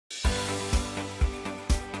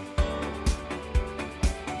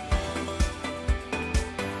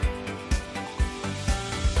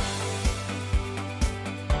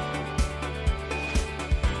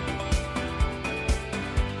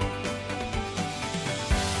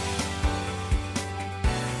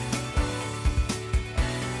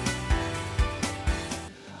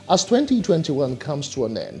As 2021 comes to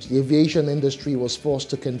an end, the aviation industry was forced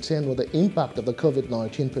to contend with the impact of the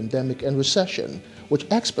COVID-19 pandemic and recession, which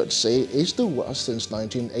experts say is the worst since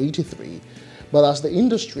 1983. But as the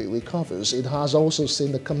industry recovers, it has also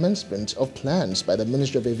seen the commencement of plans by the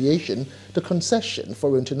Ministry of Aviation to concession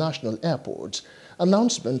for international airports,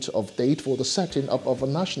 announcement of date for the setting up of a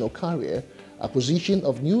national carrier, acquisition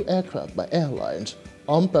of new aircraft by airlines,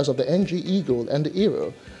 umpires of the NG Eagle and the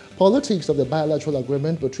Aero, politics of the bilateral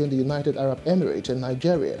agreement between the United Arab Emirates and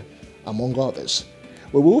Nigeria, among others.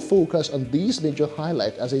 We will focus on these major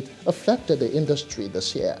highlights as it affected the industry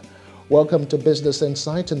this year. Welcome to Business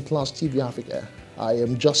Insight and Plus TV Africa. I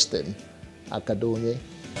am Justin Akadonye.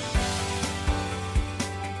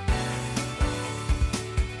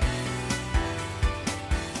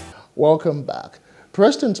 Welcome back.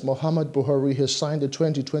 President Muhammadu Buhari has signed the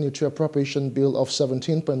 2022 appropriation bill of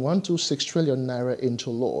 17.126 trillion naira into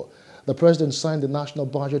law. The president signed the national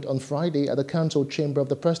budget on Friday at the council chamber of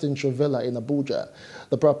the presidential villa in Abuja.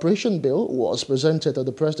 The appropriation bill was presented to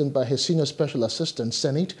the president by his senior special assistant,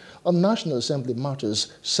 Senate, on National Assembly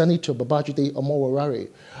matters, Senator Babajide Omowarare.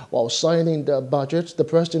 While signing the budget, the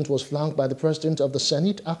president was flanked by the president of the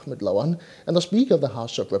Senate, Ahmadu Lawan, and the Speaker of the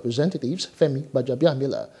House of Representatives, Femi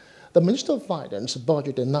Gbajabiamila. The Minister of Finance,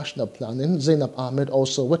 Budget and National Planning, Zainab Ahmed,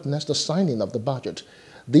 also witnessed the signing of the budget.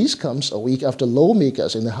 This comes a week after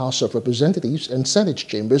lawmakers in the House of Representatives and Senate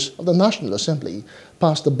chambers of the National Assembly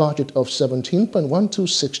passed the budget of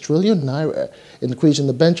 17.126 trillion naira, increasing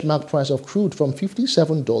the benchmark price of crude from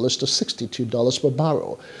 $57 to $62 per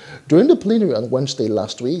barrel. During the plenary on Wednesday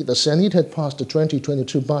last week, the Senate had passed the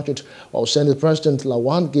 2022 budget, while Senate President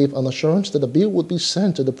Lawan gave an assurance that the bill would be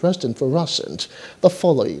sent to the President for assent the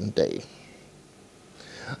following day.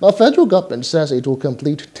 The federal government says it will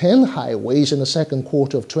complete 10 highways in the second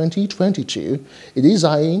quarter of 2022. It is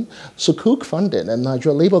eyeing Sukuk funding, and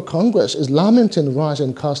Nigeria Labour Congress is lamenting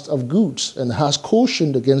rising cost of goods and has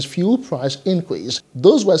cautioned against fuel price increase.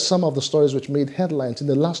 Those were some of the stories which made headlines in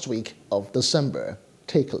the last week of December.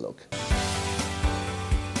 Take a look.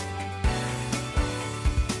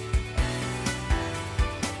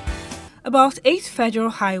 About 8 federal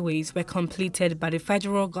highways were completed by the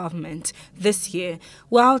federal government this year,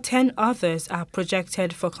 while 10 others are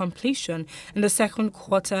projected for completion in the second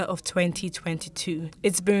quarter of 2022.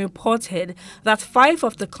 It's been reported that 5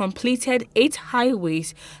 of the completed 8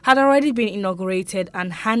 highways had already been inaugurated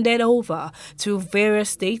and handed over to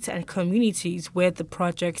various states and communities where the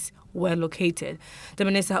projects were located. The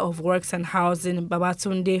Minister of Works and Housing,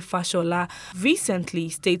 Babatunde Fashola, recently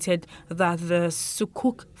stated that the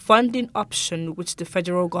Sukuk funding option, which the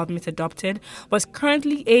federal government adopted, was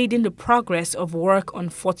currently aiding the progress of work on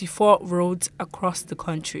 44 roads across the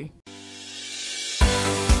country.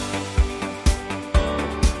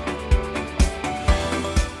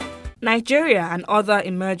 Nigeria and other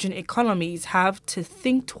emerging economies have to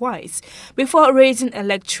think twice before raising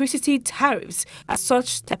electricity tariffs, as such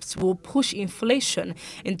steps will push inflation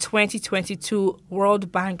in 2022,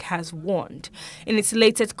 World Bank has warned. In its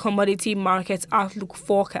latest commodity market outlook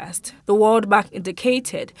forecast, the World Bank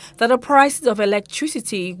indicated that the prices of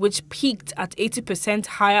electricity, which peaked at 80%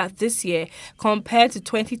 higher this year compared to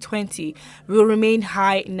 2020, will remain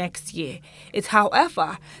high next year. It,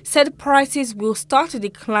 however, said prices will start to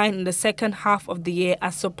decline in the second half of the year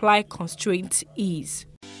as supply constraints ease.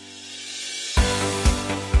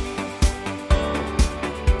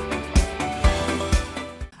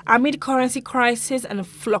 Amid currency crisis and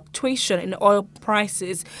fluctuation in oil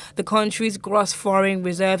prices, the country's gross foreign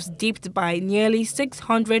reserves dipped by nearly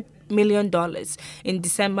 $600 million in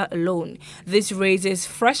December alone. This raises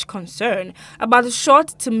fresh concern about the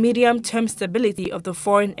short to medium-term stability of the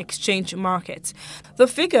foreign exchange market. The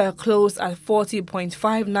figure closed at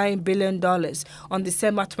 $40.59 billion on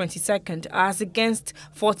December 22nd, as against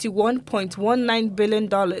 $41.19 billion,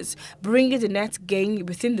 bringing the net gain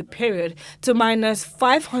within the period to minus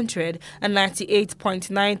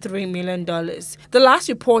 $598.93 million. The last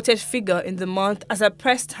reported figure in the month as at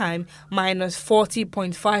press time, minus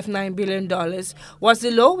 $40.59 billion, was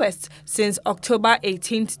the lowest since October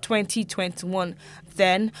 18, 2021.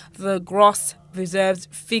 Then the gross reserves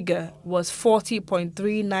figure was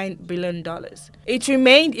 $40.39 billion. It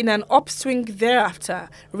remained in an upswing thereafter,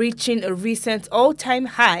 reaching a recent all-time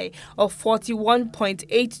high of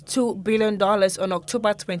 $41.82 billion on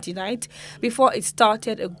October 29th, before it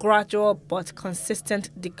started a gradual but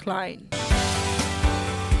consistent decline.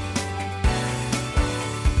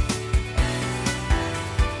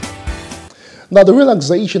 Now, the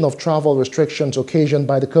relaxation of travel restrictions occasioned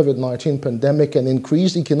by the COVID-19 pandemic and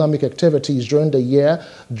increased economic activities during the year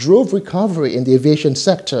drove recovery in the aviation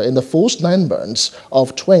sector in the first 9 months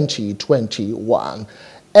of 2021.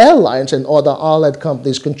 Airlines and other allied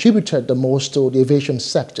companies contributed the most to the aviation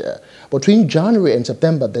sector. Between January and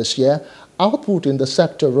September this year, output in the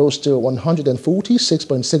sector rose to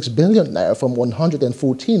 146.6 billion naira from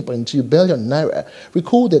 114.2 billion naira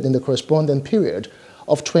recorded in the corresponding period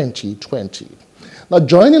of 2020. Now,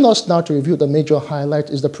 joining us now to review the major highlight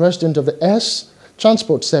is the president of the Air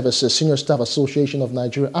Transport Services Senior Staff Association of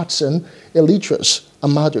Nigeria, ATSEN, Illitrus,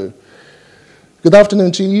 Ahmadu. Good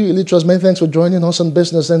afternoon to you, Illitrus. Many thanks for joining us on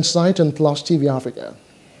Business Insight and Plus TV Africa.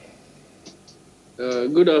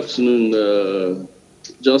 Good afternoon,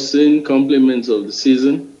 Justin. Compliments of the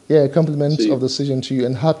season. Yeah, compliments of the season to you,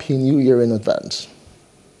 and Happy New Year in advance.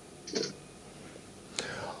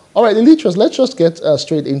 All right, Illitrus, let's just get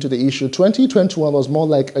straight into the issue. 2021 was more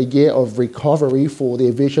like a year of recovery for the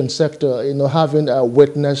aviation sector, having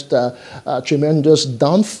witnessed a tremendous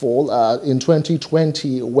downfall in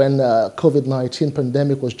 2020 when COVID-19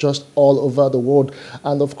 pandemic was just all over the world.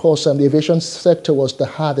 And of course, the aviation sector was the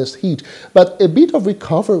hardest hit. But a bit of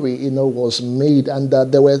recovery, was made, and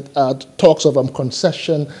there were talks of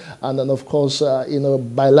concession and then, of course,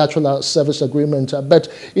 bilateral service agreement. But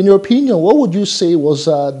in your opinion, what would you say was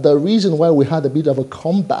the reason why we had a bit of a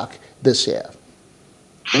comeback this year?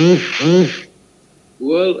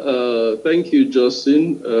 Well, thank you,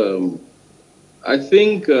 Justin. I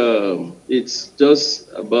think it's just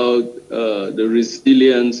about the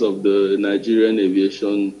resilience of the Nigerian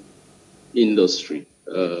aviation industry.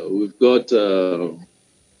 We've got a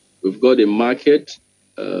market.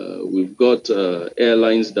 We've got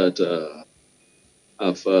airlines that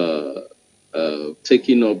have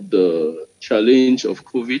taken up the challenge of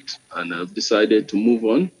COVID and have decided to move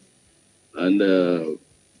on. And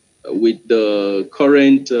with the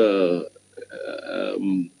current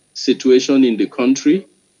situation in the country,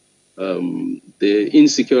 the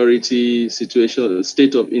insecurity situation, the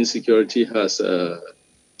state of insecurity has, to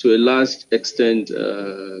a large extent,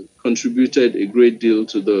 contributed a great deal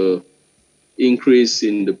to the increase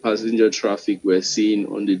in the passenger traffic we're seeing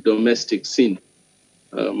on the domestic scene.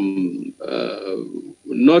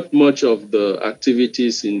 Not much of the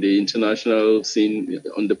activities in the international scene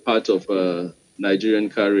on the part of Nigerian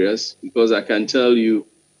carriers, because I can tell you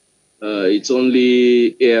it's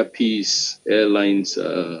only Airlines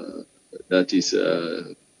that is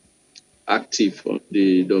active on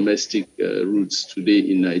the domestic routes today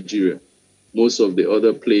in Nigeria. Most of the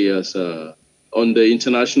other players on the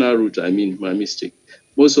international route, my mistake.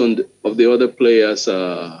 Most of the other players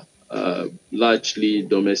are largely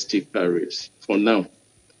domestic carriers for now.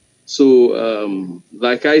 So,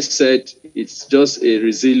 like I said, it's just a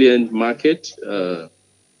resilient market,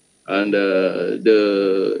 and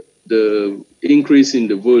the increase in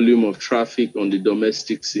the volume of traffic on the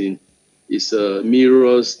domestic scene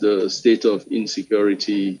mirrors the state of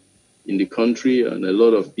insecurity in the country, and a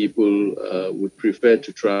lot of people would prefer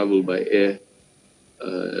to travel by air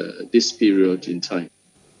this period in time.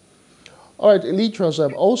 All right, Illitrus,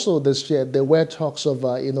 also this year there were talks of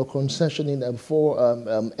concessioning for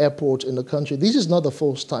airports in the country. This is not the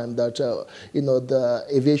first time that the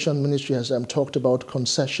aviation ministry has talked about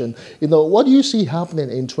concession. What do you see happening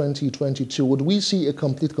in 2022? Would we see a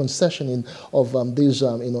complete concessioning of these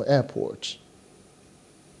airports?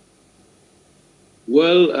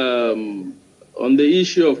 Well, on the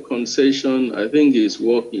issue of concession, I think it's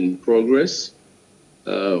work in progress.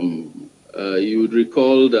 You would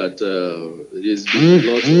recall that there's been a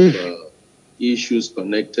lot of issues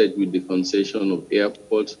connected with the concession of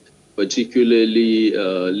airports, particularly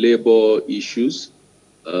labor issues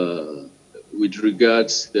with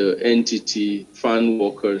regards to the entity farm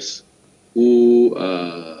workers who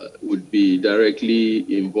would be directly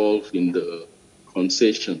involved in the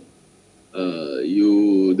concession.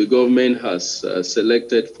 The government has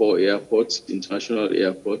selected 4 airports, international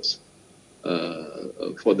airports,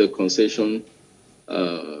 for the concession,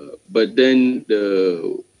 but then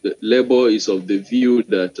the labor is of the view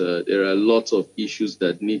that there are lots of issues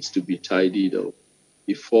that needs to be tidied up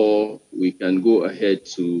before we can go ahead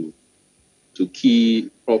to key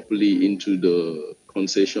properly into the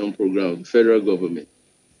concession program of the federal government.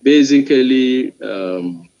 Basically,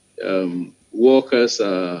 workers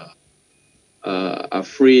are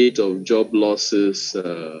afraid of job losses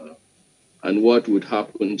and what would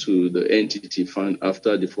happen to the entity fund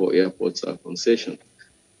after the 4 airports are concessioned.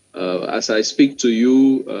 As I speak to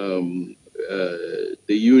you,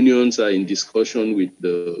 the unions are in discussion with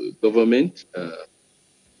the government,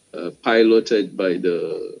 piloted by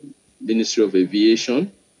the Ministry of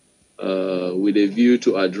Aviation with a view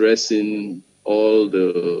to addressing all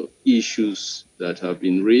the issues that have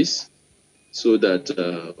been raised, so that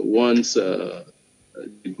once the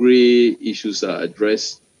gray issues are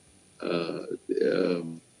addressed, we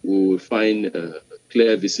will find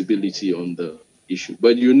clear visibility on the issue.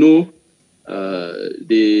 But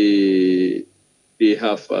they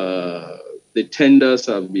have the tenders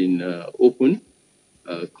have been open.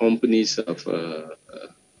 Companies have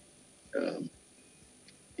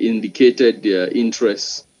indicated their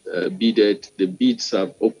interest, bidded. The bids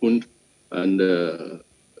have opened, and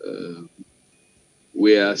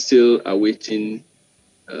we are still awaiting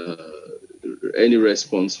any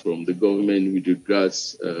response from the government with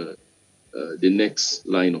regards the next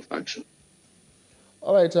line of action.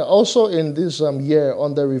 All right. Also, in this year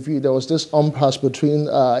on the review, there was this impasse between,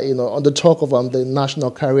 on the talk of the national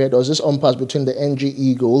carrier, there was this impasse between the NG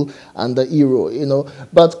Eagle and the Euro,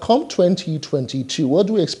 But come 2022, what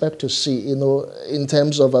do we expect to see, in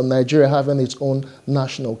terms of Nigeria having its own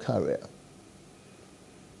national carrier?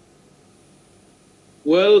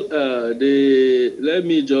 Well, let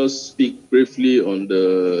me just speak briefly on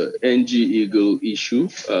the NG Eagle issue.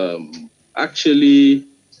 Actually,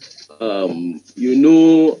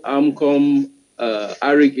 AMCOM,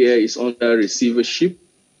 ARIC Air is under receivership.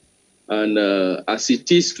 And as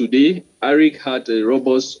it is today, ARIC had a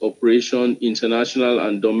robust operation, international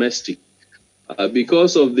and domestic.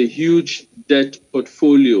 Because of the huge debt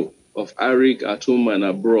portfolio of ARIC at home and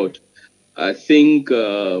abroad, I think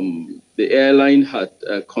the airline had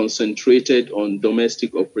concentrated on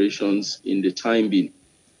domestic operations in the time being.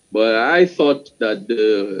 But I thought that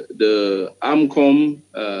the AMCOM,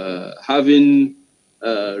 having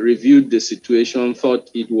reviewed the situation, thought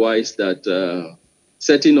it wise that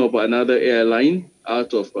setting up another airline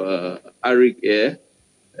out of ARIC Air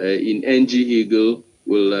in NG Eagle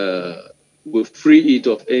will free it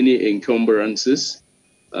of any encumbrances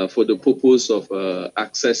for the purpose of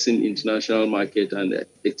accessing international market and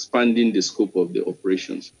expanding the scope of the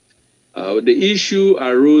operations. The issue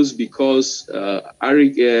arose because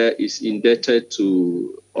ARIC Air is indebted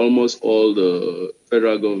to almost all the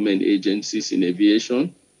federal government agencies in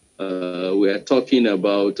aviation. We are talking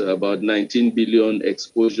about 19 billion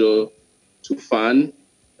exposure to FAN.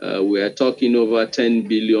 We are talking over 10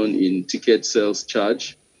 billion in ticket sales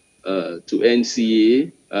charge to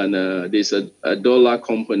NCA, and there's a dollar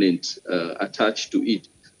component attached to it.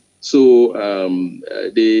 So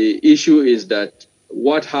the issue is that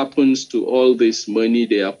what happens to all this money?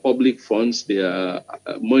 They are public funds. They are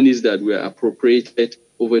monies that were appropriated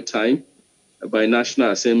over time by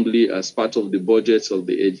National Assembly as part of the budgets of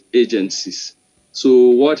the agencies.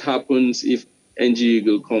 So what happens if NG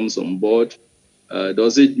Eagle comes on board?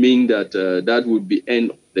 Does it mean that that would be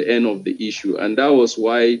the end of the issue? And that was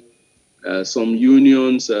why some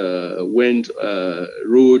unions wrote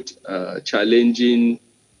challenging,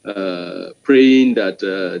 praying that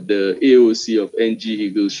the AOC of NG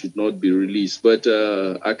Eagle should not be released. But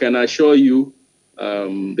I can assure you,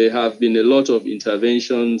 there have been a lot of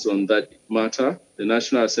interventions on that matter. The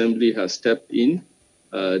National Assembly has stepped in.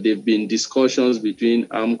 There have been discussions between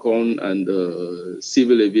AMCON and the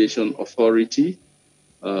Civil Aviation Authority.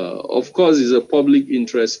 Of course, it's a public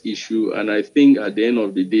interest issue, and I think at the end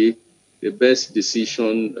of the day, the best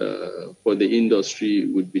decision for the industry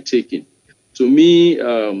would be taken. To me,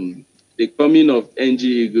 the coming of NG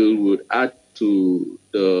Eagle would add to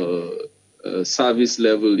the service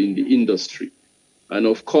level in the industry. And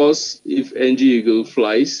of course, if NG Eagle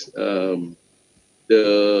flies, it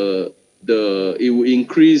will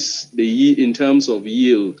increase in terms of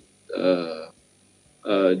yield,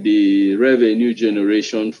 the revenue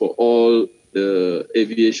generation for all the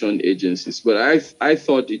aviation agencies. But I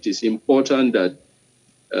thought it is important that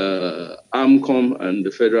AMCOM and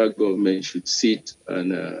the federal government should sit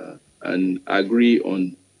and agree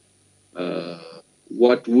on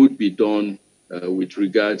what would be done with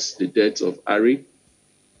regards to the deaths of ARIC,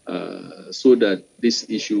 so that this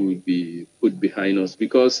issue will be put behind us,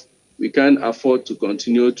 because we can't afford to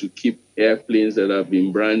continue to keep airplanes that have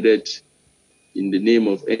been branded in the name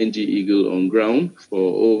of NG Eagle on ground for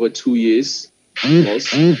over 2 years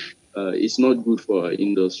plus. It's not good for our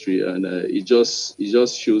industry, and it just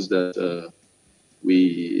shows that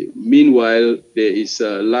meanwhile there is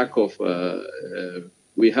a lack of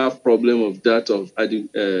we have problem of that of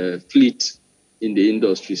fleet in the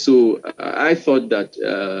industry. So I thought that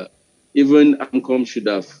even AMCOM should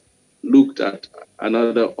have looked at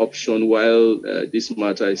another option while this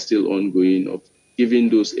matter is still ongoing, of giving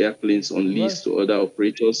those airplanes on lease to other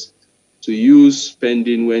operators to use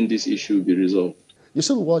pending when this issue will be resolved. You're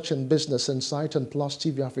still watching Business Insight on Plus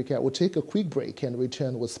TV Africa. We'll take a quick break and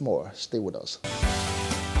return with more. Stay with us.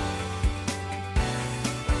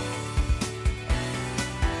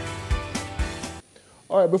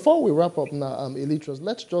 All right, before we wrap up now, Illitrus,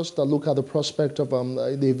 let's just look at the prospect of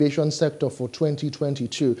the aviation sector for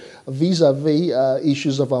 2022 vis-a-vis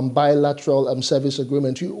issues of bilateral service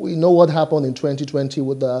agreement. We know what happened in 2020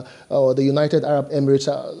 with the United Arab Emirates.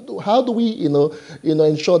 How do we,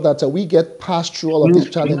 ensure that we get past through all of these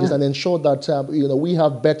challenges and ensure that we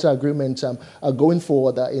have better agreements going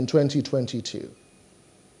forward in 2022?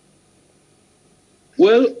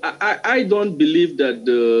 Well, I don't believe that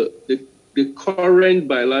the current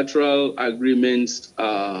bilateral agreements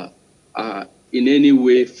are in any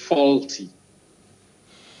way faulty.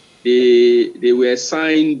 They were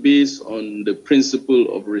signed based on the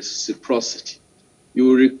principle of reciprocity. You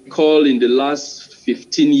will recall in the last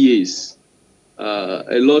 15 years,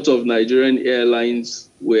 a lot of Nigerian airlines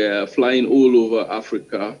were flying all over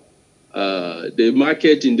Africa. The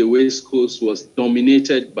market in the West Coast was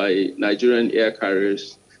dominated by Nigerian air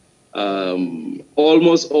carriers.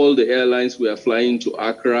 Almost all the airlines were flying to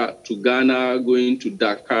Accra, to Ghana, going to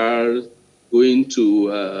Dakar, going to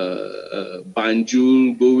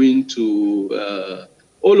Banjul, going to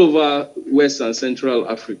all over West and Central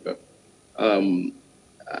Africa.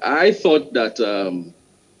 I thought that the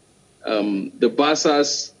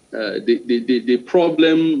BASAs, the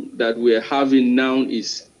problem that we're having now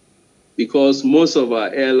is because most of our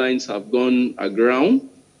airlines have gone aground.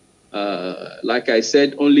 Like I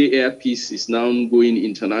said, only Air Peace is now going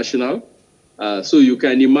international. So you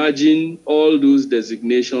can imagine all those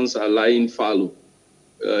designations are lying fallow.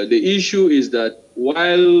 The issue is that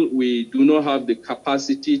while we do not have the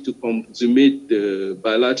capacity to consummate the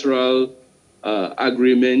bilateral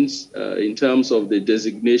agreements in terms of the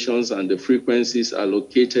designations and the frequencies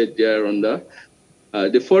allocated thereunder,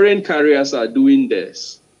 the foreign carriers are doing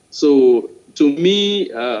this. So to me,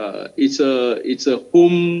 it's a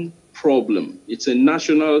home problem. It's a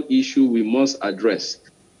national issue we must address.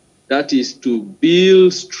 That is to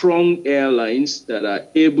build strong airlines that are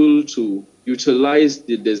able to utilize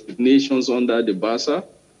the designations under the BASA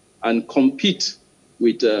and compete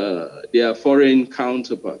with their foreign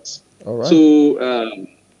counterparts. All right. So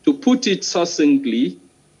to put it succinctly,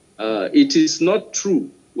 it is not true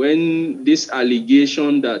when this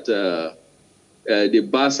allegation that the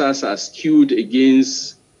BASAs are skewed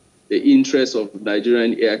against the interests of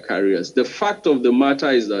Nigerian air carriers. The fact of the matter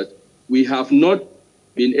is that we have not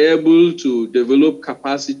been able to develop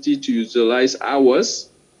capacity to utilize ours.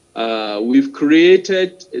 We've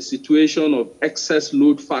created a situation of excess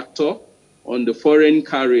load factor on the foreign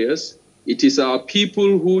carriers. It is our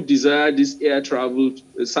people who desire this air travel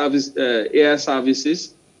service, air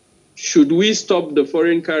services. Should we stop the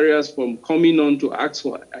foreign carriers from coming on to ask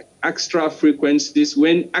for extra frequencies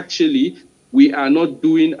when actually we are not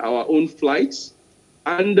doing our own flights?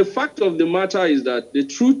 And the fact of the matter is that the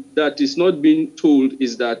truth that is not being told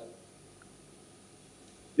is that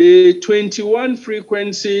the 21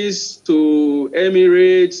 frequencies to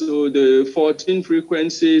Emirates or the 14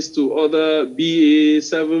 frequencies to other BA,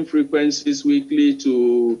 7 frequencies weekly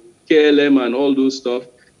to KLM and all those stuff,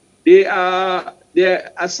 they are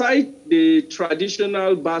aside the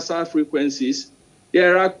traditional BASA frequencies,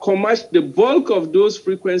 there are the bulk of those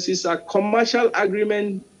frequencies are commercial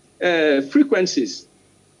agreement frequencies,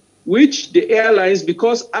 which the airlines,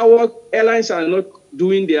 because our airlines are not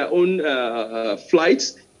doing their own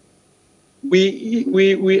flights,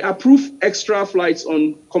 we approve extra flights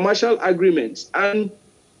on commercial agreements, and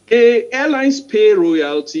the airlines pay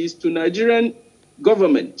royalties to Nigerian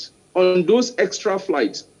government on those extra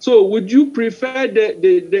flights. So would you prefer the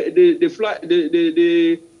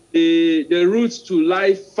routes to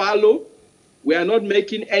lie fallow? We are not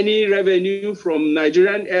making any revenue from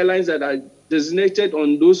Nigerian airlines that are designated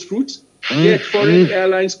on those routes, yet foreign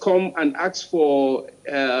airlines come and ask for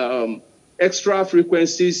extra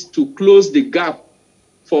frequencies to close the gap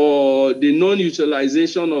for the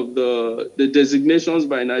non-utilization of the designations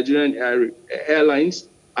by Nigerian airlines,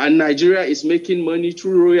 and Nigeria is making money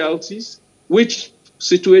through royalties. Which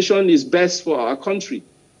situation is best for our country?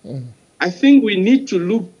 I think we need to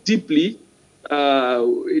look deeply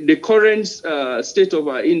the current state of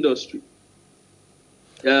our industry.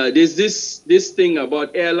 There's this thing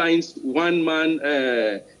about airlines, one man,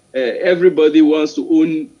 everybody wants to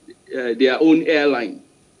own their own airline.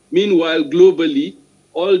 Meanwhile, globally,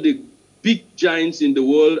 all the big giants in the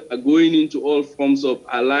world are going into all forms of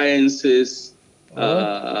alliances,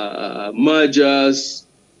 mergers,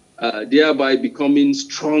 thereby becoming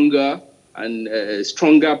stronger. and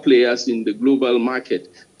stronger players in the global market.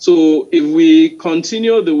 So if we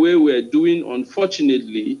continue the way we're doing,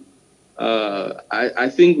 unfortunately, I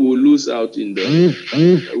think we'll lose out of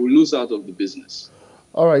the business.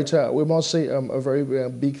 All right, we must say a very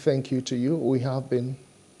big thank you to you. We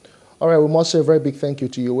must say a very big thank you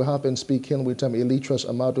to you. We have been speaking with Illitrus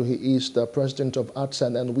Ahmadu. He is the president of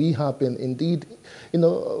ATSAN, and we have been indeed,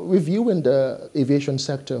 reviewing the aviation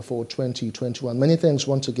sector for 2021. Many thanks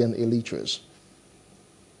once again, Illitrus.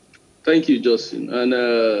 Thank you, Justin. And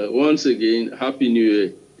once again, Happy New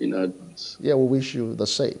Year in advance. Yeah, we wish you the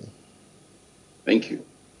same. Thank you.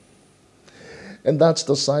 And that's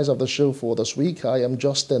the size of the show for this week. I am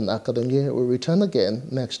Justin Akadonye. We'll return again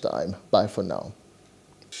next time. Bye for now.